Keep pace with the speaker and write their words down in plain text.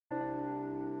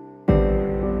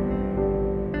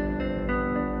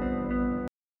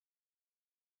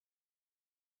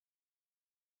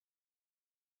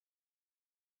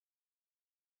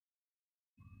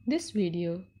This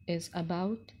video is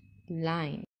about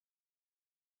line.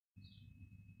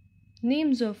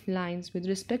 Names of lines with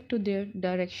respect to their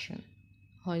direction: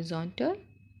 horizontal,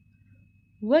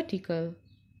 vertical,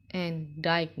 and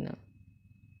diagonal.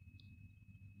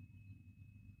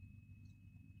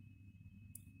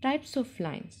 Types of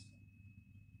lines: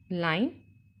 line,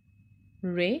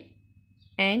 ray,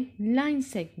 and line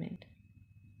segment.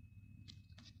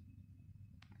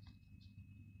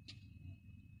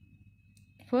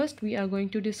 First, we are going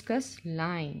to discuss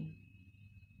line.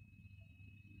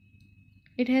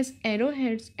 It has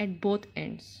arrowheads at both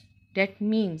ends. That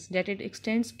means that it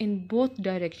extends in both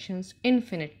directions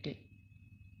infinitely.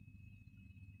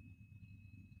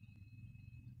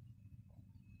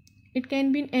 It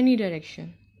can be in any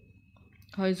direction: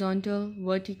 horizontal,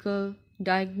 vertical,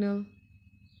 diagonal.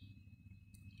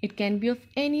 It can be of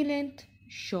any length: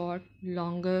 short,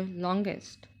 longer,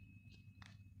 longest.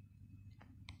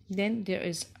 Then there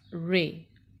is ray.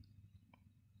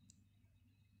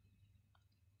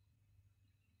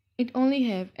 It only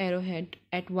have arrowhead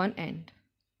at one end.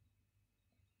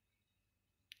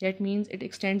 That means it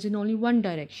extends in only one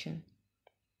direction.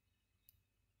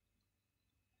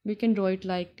 We can draw it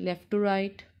like left to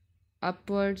right,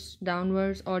 upwards,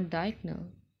 downwards, or diagonal.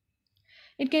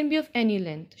 It can be of any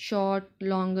length: short,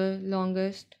 longer,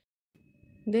 longest.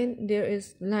 Then there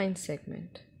is line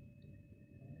segment.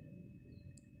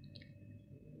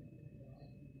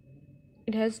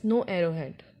 It has no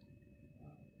arrowhead.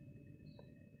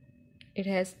 It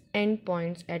has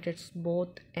endpoints at its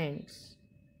both ends.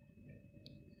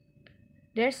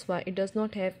 That's why it does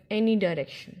not have any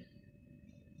direction.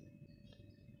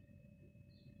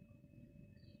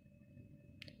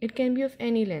 It can be of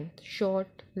any length: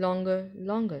 short, longer,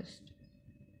 longest.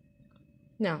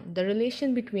 Now, the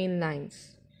relation between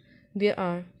lines. There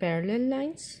are parallel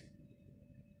lines.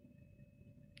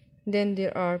 Then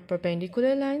there are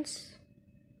perpendicular lines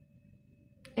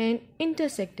and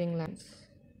intersecting lines.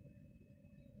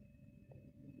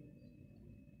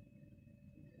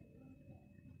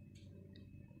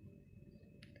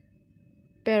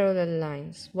 Parallel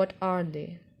lines, what are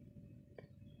they?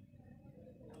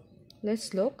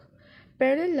 Let's look.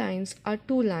 Parallel lines are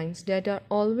two lines that are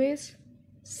always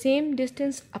same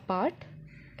distance apart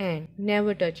and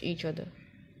never touch each other.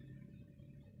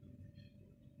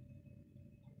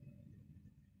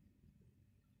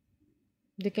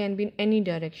 They can be in any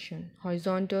direction: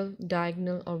 horizontal,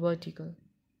 diagonal, or vertical.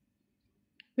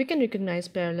 We can recognize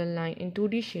parallel line in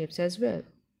 2D shapes as well.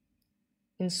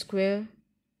 In square,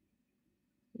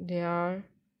 they are;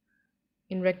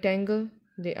 in rectangle,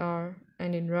 they are;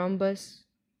 and in rhombus,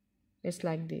 it's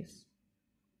like this.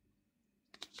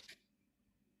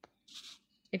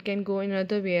 It can go in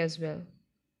another way as well.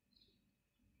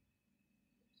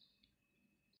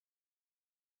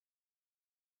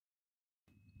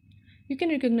 You can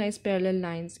recognize parallel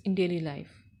lines in daily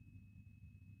life.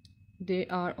 They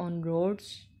are on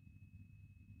roads,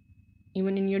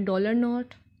 even in your dollar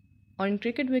note, or in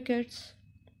cricket wickets.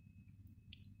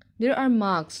 There are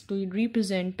marks to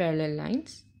represent parallel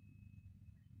lines.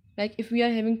 Like if we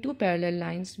are having two parallel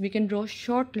lines, we can draw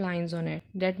short lines on it.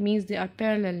 That means they are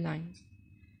parallel lines.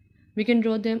 We can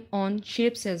draw them on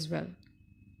shapes as well.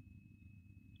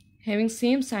 Having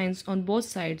same signs on both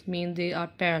sides means they are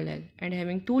parallel, and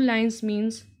having two lines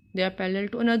means they are parallel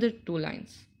to another two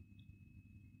lines.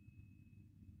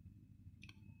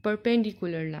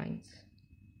 Perpendicular lines.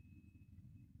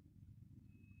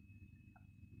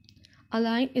 A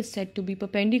line is said to be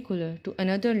perpendicular to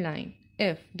another line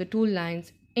if the two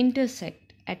lines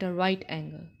intersect at a right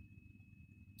angle.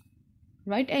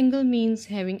 Right angle means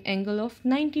having angle of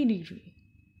 90 degrees.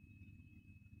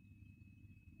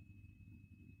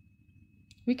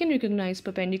 We can recognize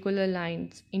perpendicular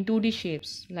lines in 2D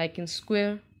shapes, like in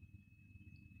square,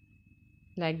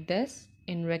 like this;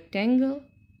 in rectangle,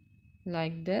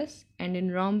 like this; and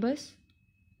in rhombus,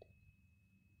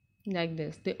 like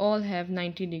this. They all have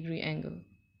 90-degree angle.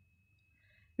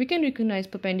 We can recognize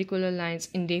perpendicular lines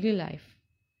in daily life,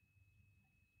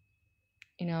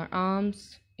 in our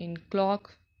arms, in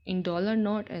clock, in dollar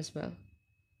note as well.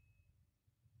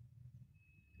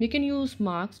 We can use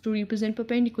marks to represent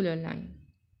perpendicular line.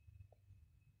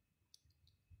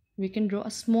 We can draw a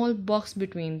small box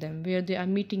between them where they are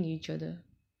meeting each other.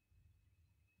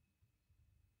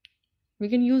 We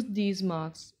can use these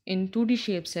marks in 2D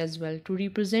shapes as well to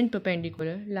represent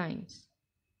perpendicular lines.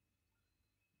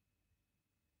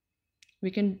 We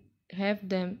can have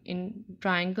them in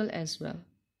triangle as well,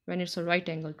 when it's a right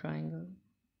angle triangle.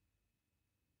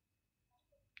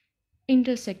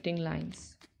 Intersecting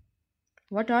lines.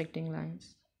 What are intersecting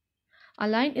lines? A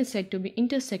line is said to be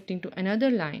intersecting to another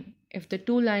line if the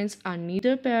two lines are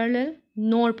neither parallel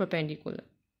nor perpendicular.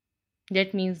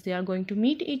 That means they are going to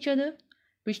meet each other,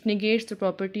 which negates the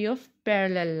property of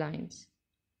parallel lines.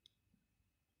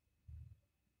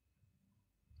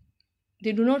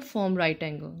 They do not form right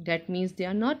angle. That means they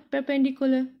are not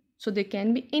perpendicular, so they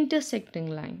can be intersecting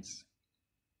lines.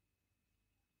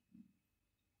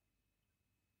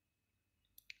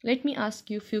 Let me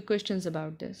ask you a few questions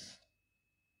about this.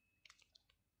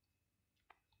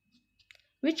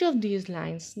 Which of these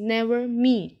lines never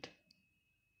meet?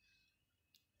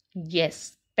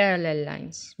 Yes, parallel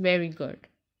lines. Very good.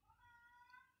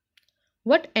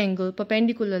 What angle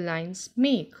perpendicular lines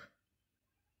make?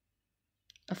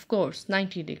 Of course,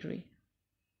 90 degree.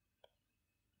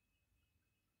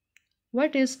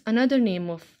 What is another name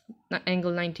of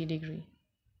angle 90 degree?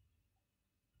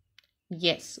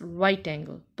 Yes, right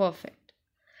angle. Perfect.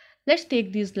 Let's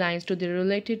take these lines to the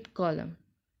related column.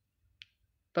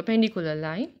 Perpendicular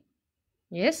line.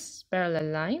 Yes,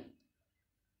 parallel line.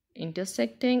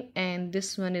 Intersecting, and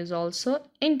this one is also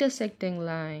intersecting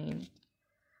line.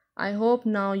 I hope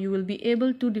now you will be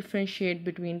able to differentiate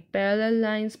between parallel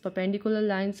lines, perpendicular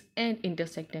lines, and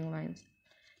intersecting lines.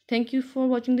 Thank you for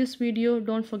watching this video.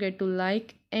 Don't forget to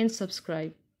like and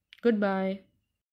subscribe. Goodbye.